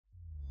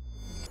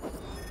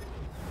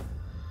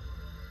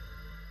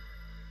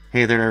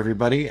Hey there,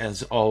 everybody.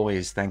 As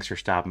always, thanks for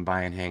stopping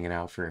by and hanging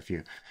out for a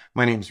few.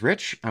 My name's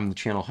Rich. I'm the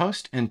channel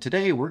host, and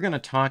today we're going to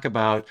talk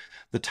about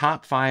the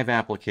top 5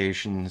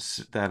 applications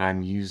that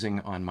I'm using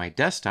on my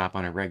desktop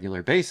on a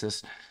regular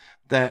basis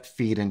that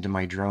feed into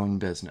my drone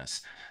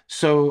business.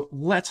 So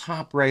let's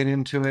hop right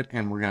into it,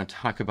 and we're going to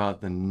talk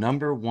about the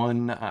number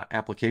one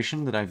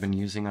application that I've been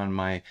using on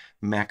my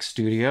Mac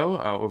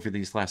Studio over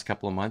these last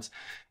couple of months.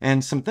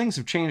 And some things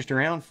have changed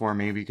around for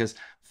me because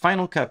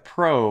Final Cut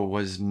Pro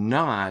was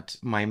not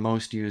my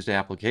most used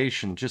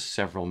application just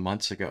several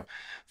months ago.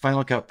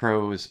 Final Cut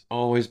Pro has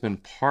always been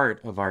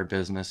part of our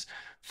business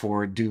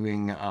for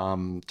doing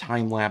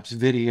time-lapse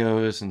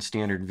videos and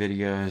standard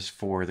videos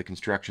for the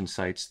construction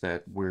sites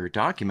that we're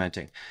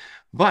documenting.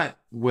 But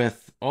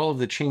with all of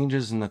the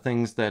changes and the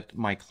things that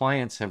my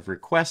clients have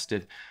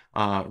requested,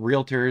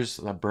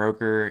 realtors, the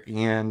broker,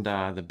 and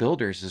the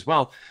builders as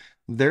well,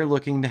 they're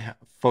looking to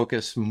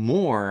focus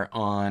more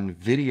on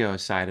video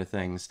side of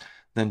things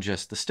than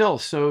just the still.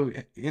 So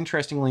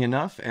interestingly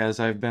enough, as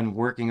I've been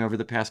working over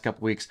the past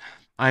couple weeks,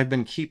 I've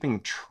been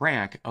keeping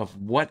track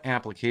of what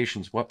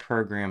applications, what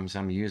programs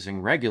I'm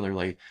using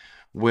regularly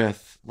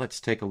with, let's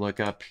take a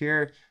look up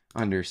here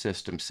under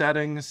System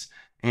Settings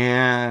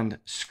and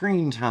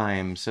Screen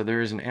Time. So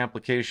there's an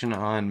application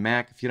on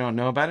Mac, if you don't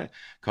know about it,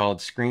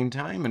 called Screen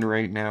Time. And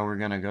right now we're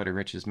going to go to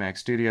Rich's Mac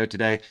Studio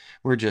today.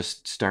 We're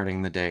just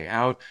starting the day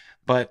out,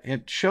 but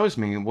it shows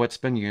me what's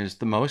been used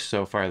the most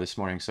so far this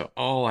morning. So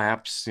all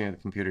apps, the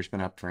computer's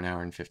been up for an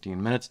hour and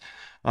 15 minutes.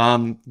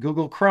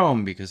 Google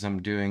Chrome, because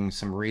I'm doing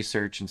some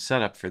research and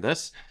setup for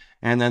this.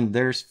 And then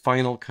there's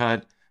Final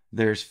Cut,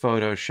 there's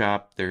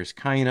Photoshop, there's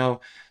Kyno.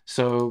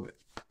 So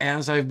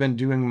as I've been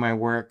doing my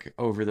work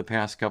over the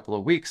past couple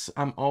of weeks,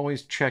 I'm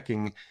always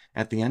checking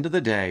at the end of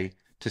the day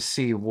to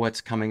see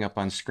what's coming up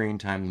on screen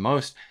time the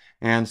most.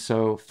 And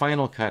so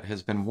Final Cut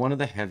has been one of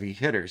the heavy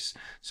hitters.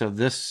 So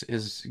this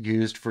is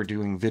used for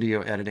doing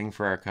video editing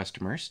for our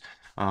customers.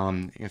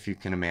 If you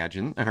can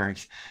imagine, or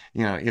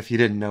if you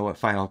didn't know what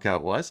Final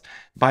Cut was.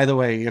 By the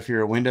way, if you're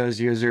a Windows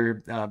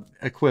user,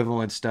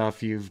 equivalent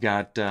stuff, you've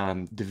got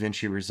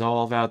DaVinci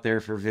Resolve out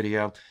there for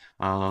video.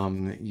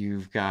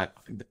 You've got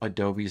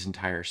Adobe's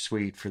entire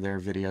suite for their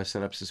video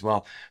setups as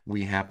well.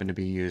 We happen to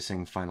be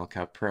using Final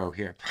Cut Pro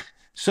here.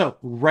 So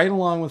right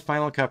along with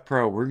Final Cut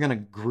Pro, we're going to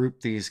group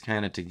these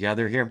kind of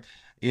together here,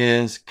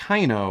 is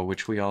Kyno,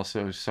 which we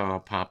also saw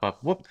pop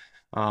up. Whoop.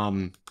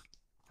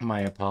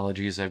 My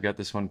apologies. I've got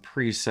this one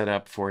pre-set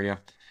up for you.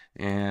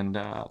 And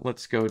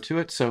let's go to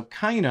it. So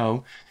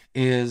Kyno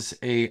is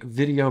a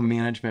video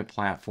management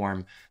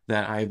platform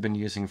that I've been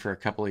using for a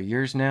couple of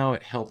years now.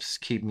 It helps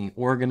keep me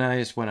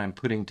organized when I'm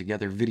putting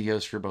together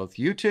videos for both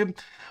YouTube,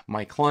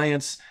 my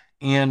clients,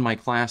 and my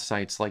class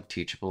sites like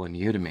Teachable and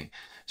Udemy.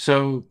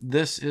 So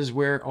this is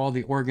where all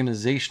the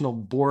organizational,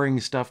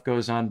 boring stuff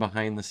goes on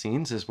behind the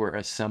scenes as we're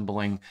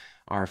assembling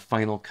our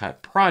Final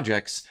Cut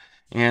projects.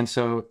 And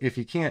so if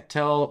you can't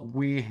tell,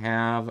 we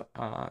have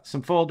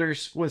some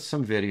folders with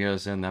some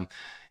videos in them.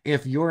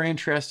 If you're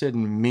interested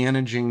in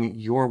managing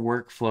your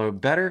workflow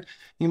better,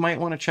 you might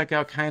want to check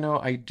out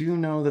Kyno. I do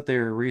know that they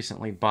were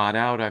recently bought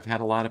out. I've had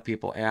a lot of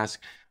people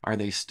ask, are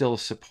they still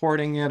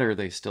supporting it? Are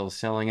they still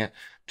selling it?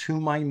 To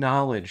my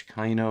knowledge,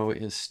 Kyno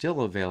is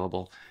still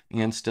available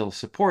and still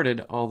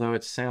supported, although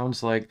it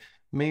sounds like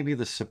maybe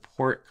the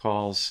support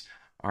calls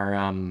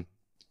are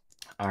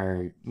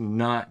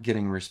not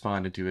getting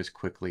responded to as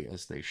quickly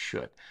as they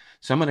should.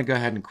 So I'm going to go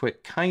ahead and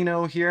quit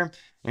Kyno here.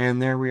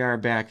 And there we are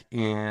back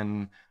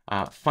in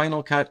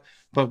Final Cut.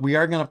 But we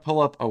are going to pull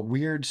up a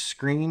weird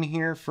screen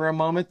here for a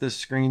moment. This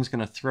screen's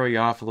going to throw you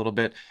off a little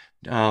bit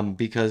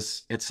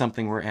because it's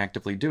something we're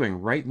actively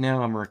doing. Right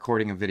now I'm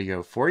recording a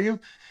video for you.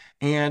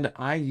 And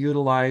I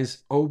utilize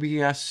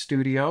OBS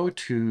Studio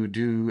to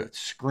do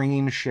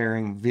screen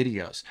sharing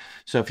videos.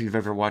 So if you've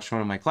ever watched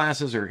one of my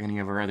classes or any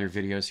of our other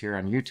videos here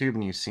on YouTube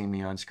and you've seen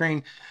me on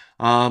screen,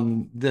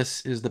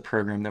 this is the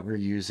program that we're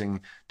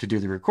using to do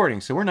the recording.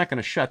 So we're not going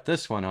to shut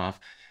this one off.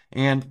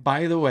 And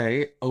by the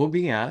way,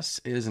 OBS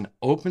is an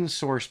open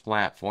source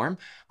platform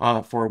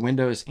for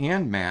Windows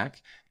and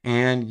Mac.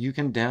 And you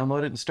can download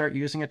it and start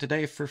using it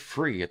today for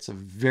free. It's a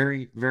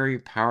very, very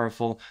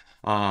powerful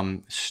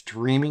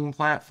streaming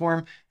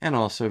platform and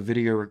also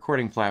video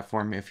recording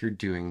platform if you're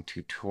doing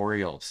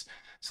tutorials.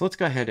 So let's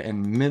go ahead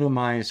and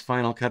minimize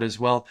Final Cut as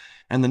well.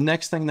 And the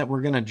next thing that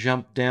we're going to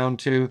jump down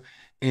to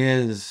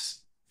is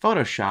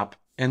Photoshop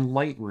and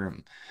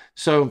Lightroom.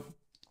 So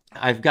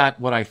I've got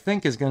what I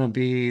think is going to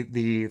be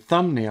the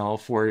thumbnail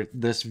for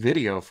this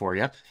video for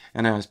you.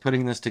 And I was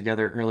putting this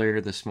together earlier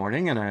this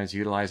morning and I was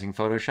utilizing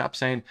Photoshop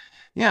saying,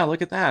 yeah,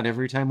 look at that.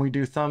 Every time we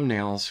do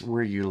thumbnails,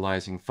 we're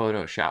utilizing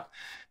Photoshop.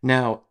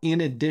 Now, in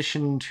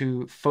addition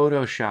to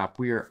Photoshop,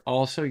 we are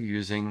also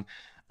using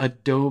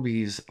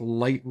Adobe's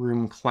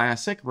Lightroom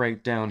Classic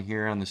right down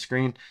here on the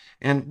screen.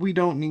 And we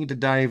don't need to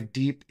dive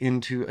deep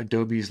into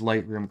Adobe's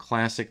Lightroom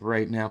Classic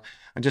right now.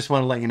 I just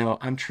want to let you know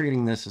I'm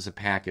treating this as a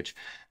package.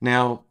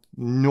 Now,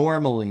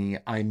 normally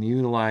I'm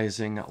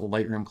utilizing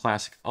Lightroom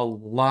Classic a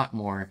lot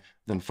more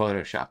than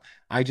Photoshop.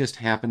 I just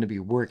happen to be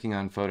working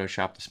on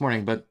Photoshop this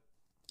morning, but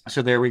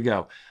So there we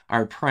go.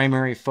 Our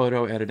primary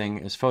photo editing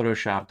is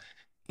Photoshop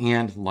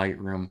and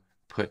Lightroom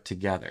put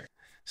together.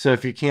 So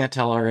if you can't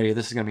tell already,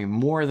 this is going to be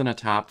more than a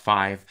top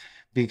 5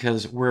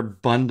 because we're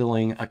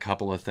bundling a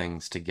couple of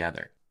things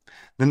together.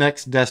 The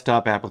next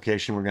desktop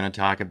application we're going to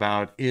talk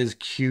about is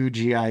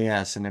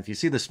QGIS. And if you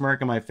see the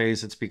smirk on my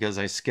face, it's because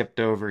I skipped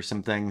over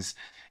some things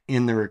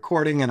in the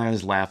recording and I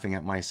was laughing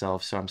at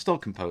myself. So I'm still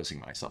composing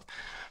myself.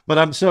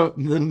 But so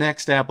the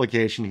next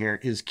application here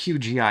is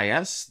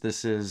QGIS.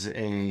 This is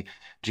a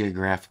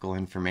geographical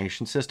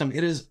information system.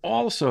 It is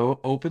also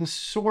open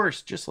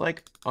source, just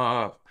like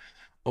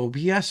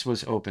OBS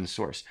was open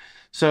source.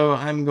 So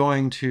I'm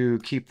going to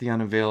keep the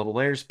unavailable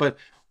layers, but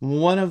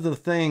one of the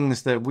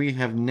things that we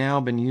have now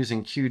been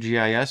using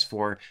QGIS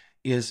for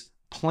is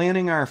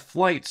planning our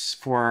flights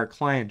for our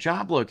client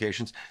job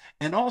locations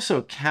and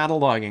also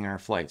cataloging our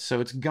flights. So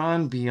it's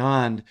gone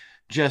beyond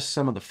just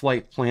some of the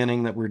flight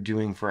planning that we're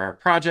doing for our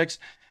projects.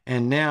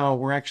 And now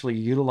we're actually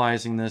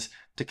utilizing this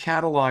to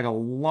catalog a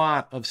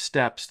lot of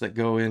steps that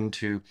go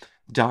into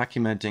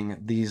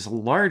documenting these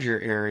larger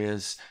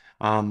areas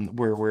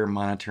where we're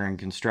monitoring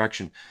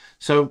construction.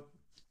 So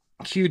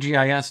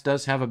QGIS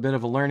does have a bit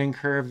of a learning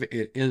curve.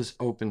 It is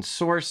open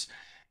source.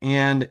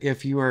 And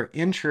if you are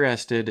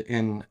interested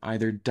in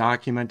either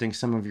documenting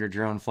some of your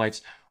drone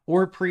flights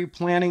or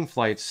pre-planning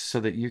flights so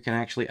that you can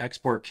actually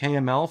export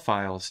KML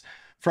files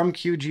from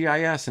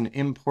QGIS and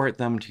import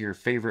them to your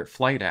favorite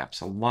flight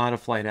apps. A lot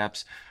of flight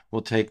apps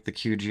will take the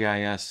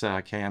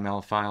QGIS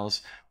KML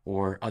files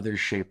or other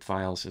shape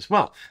files as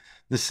well.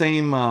 The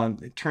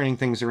same turning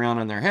things around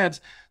on their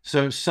heads.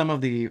 So some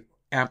of the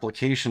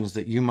applications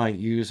that you might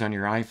use on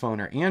your iPhone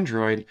or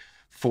Android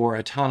for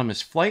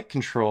autonomous flight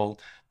control,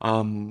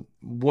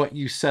 what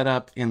you set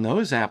up in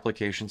those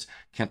applications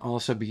can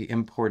also be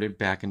imported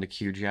back into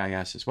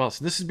QGIS as well.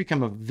 So this has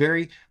become a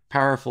very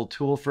powerful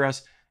tool for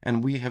us,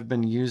 and we have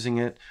been using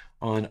it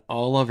on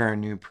all of our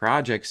new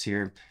projects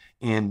here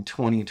in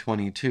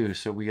 2022.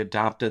 So we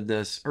adopted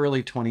this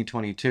early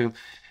 2022,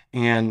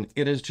 and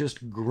it has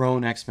just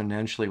grown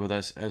exponentially with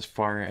us as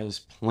far as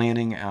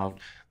planning out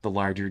the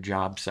larger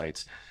job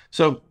sites.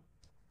 So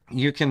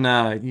you can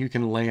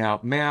lay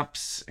out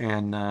maps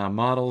and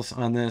models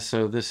on this.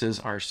 So this is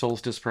our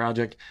Solstice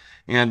project,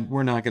 and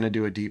we're not going to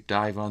do a deep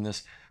dive on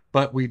this,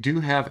 but we do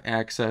have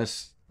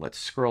access. Let's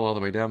scroll all the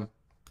way down,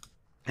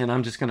 and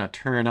I'm just going to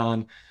turn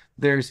on.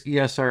 There's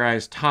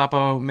ESRI's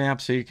topo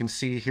map. So you can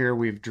see here,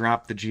 we've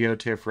dropped the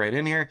geotiff right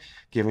in here,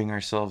 giving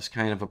ourselves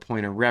kind of a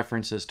point of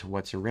reference as to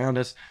what's around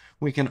us.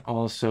 We can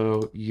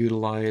also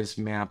utilize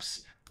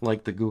maps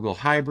like the Google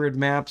Hybrid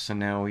map. So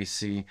now we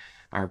see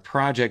our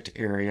project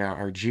area,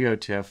 our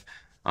geotiff,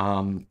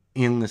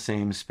 in the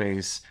same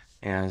space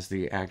as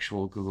the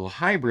actual Google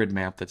Hybrid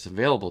map that's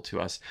available to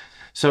us.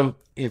 So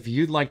if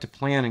you'd like to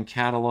plan and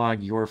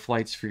catalog your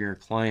flights for your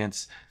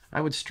clients, I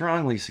would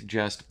strongly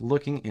suggest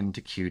looking into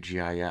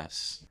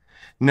QGIS.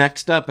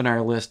 Next up in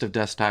our list of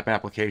desktop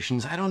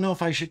applications, I don't know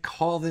if I should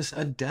call this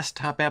a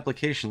desktop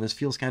application. This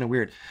feels kind of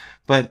weird,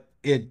 but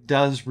it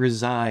does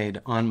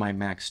reside on my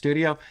Mac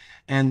Studio,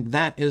 and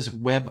that is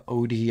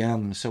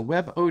WebODM. So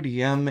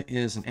WebODM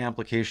is an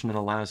application that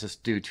allows us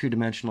to do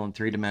two-dimensional and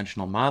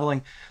three-dimensional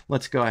modeling.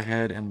 Let's go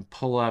ahead and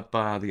pull up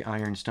the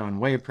Ironstone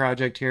Way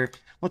project here.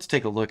 Let's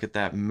take a look at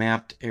that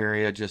mapped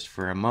area just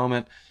for a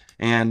moment.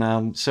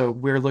 And so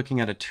we're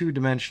looking at a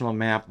two-dimensional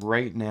map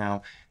right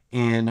now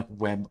in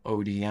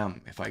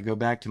WebODM. If I go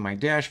back to my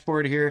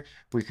dashboard here,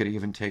 we could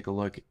even take a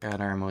look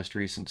at our most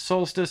recent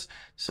solstice.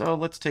 So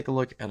let's take a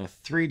look at a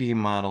 3D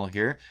model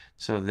here.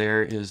 So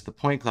there is the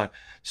point cloud.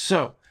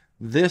 So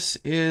this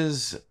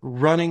is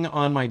running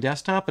on my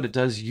desktop, but it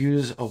does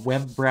use a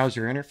web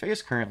browser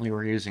interface. Currently,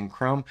 we're using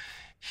Chrome.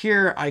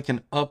 Here, I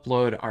can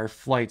upload our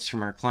flights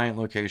from our client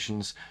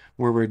locations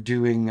where we're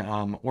doing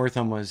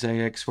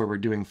orthomosaics, where we're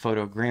doing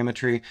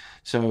photogrammetry,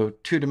 so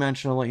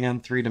two-dimensional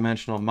and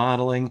three-dimensional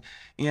modeling.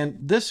 And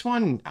this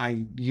one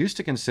I used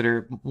to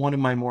consider one of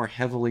my more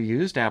heavily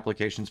used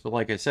applications, but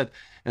like I said,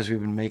 as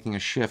we've been making a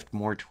shift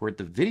more toward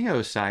the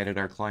video side at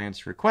our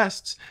clients'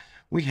 requests,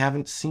 we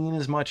haven't seen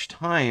as much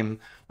time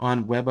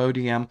on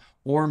WebODM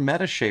or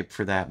Metashape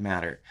for that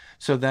matter.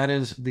 So that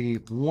is the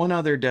one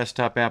other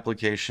desktop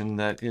application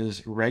that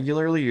is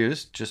regularly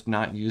used, just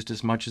not used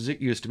as much as it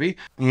used to be.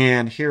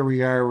 And here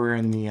we are, we're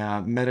in the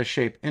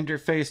Metashape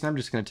interface, and I'm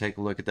just going to take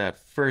a look at that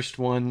first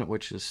one,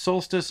 which is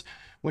Solstice,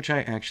 which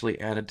I actually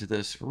added to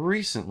this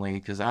recently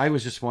because I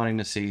was just wanting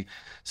to see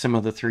some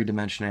of the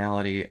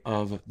three-dimensionality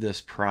of this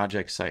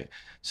project site.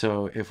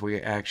 So if we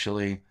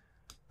actually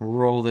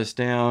roll this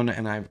down,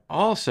 and I've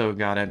also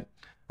got it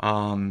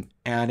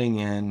adding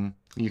in,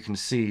 you can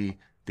see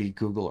the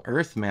Google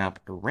Earth map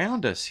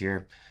around us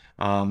here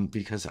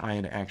because I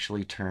had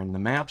actually turned the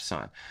maps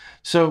on.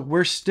 So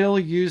we're still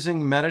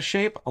using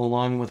Metashape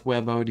along with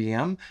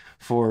WebODM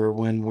for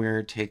when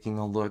we're taking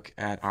a look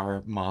at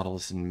our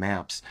models and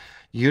maps.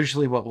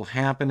 Usually what will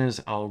happen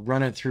is I'll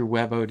run it through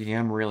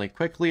WebODM really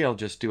quickly. I'll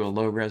just do a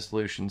low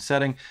resolution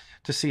setting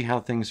to see how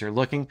things are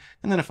looking.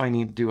 And then if I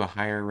need to do a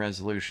higher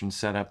resolution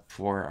setup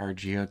for our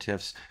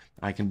geotiffs,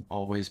 I can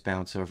always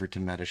bounce over to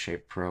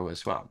Metashape Pro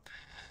as well.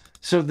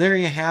 So there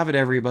you have it,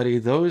 everybody.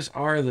 Those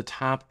are the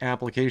top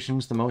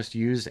applications, the most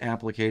used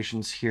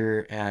applications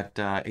here at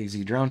AZ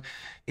Drone.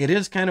 It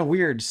is kind of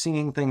weird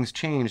seeing things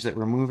change, that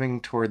we're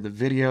moving toward the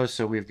video.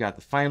 So we've got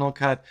the Final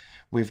Cut,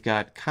 we've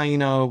got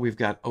Kyno, we've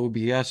got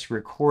OBS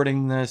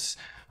recording this.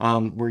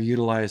 We're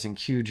utilizing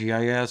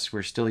QGis,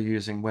 we're still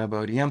using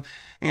WebODM,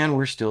 and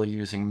we're still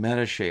using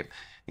Metashape.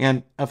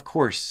 And of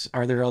course,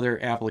 are there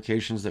other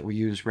applications that we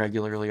use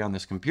regularly on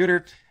this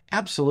computer?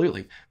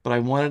 Absolutely, but I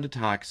wanted to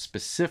talk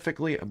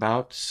specifically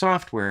about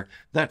software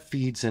that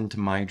feeds into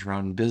my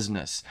drone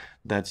business,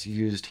 that's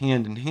used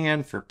hand in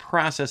hand for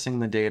processing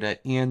the data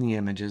and the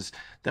images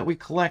that we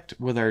collect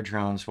with our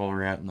drones while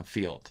we're out in the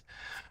field.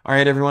 All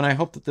right, everyone, I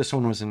hope that this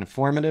one was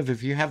informative.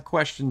 If you have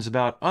questions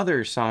about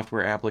other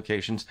software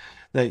applications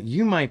that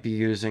you might be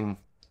using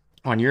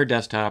on your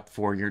desktop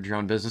for your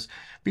drone business,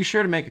 be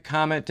sure to make a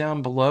comment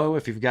down below.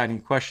 If you've got any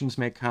questions,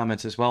 make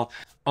comments as well.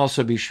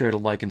 Also, be sure to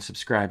like and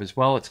subscribe as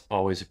well. It's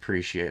always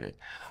appreciated.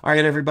 All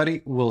right,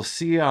 everybody, we'll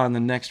see you on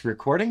the next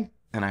recording,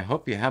 and I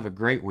hope you have a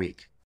great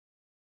week.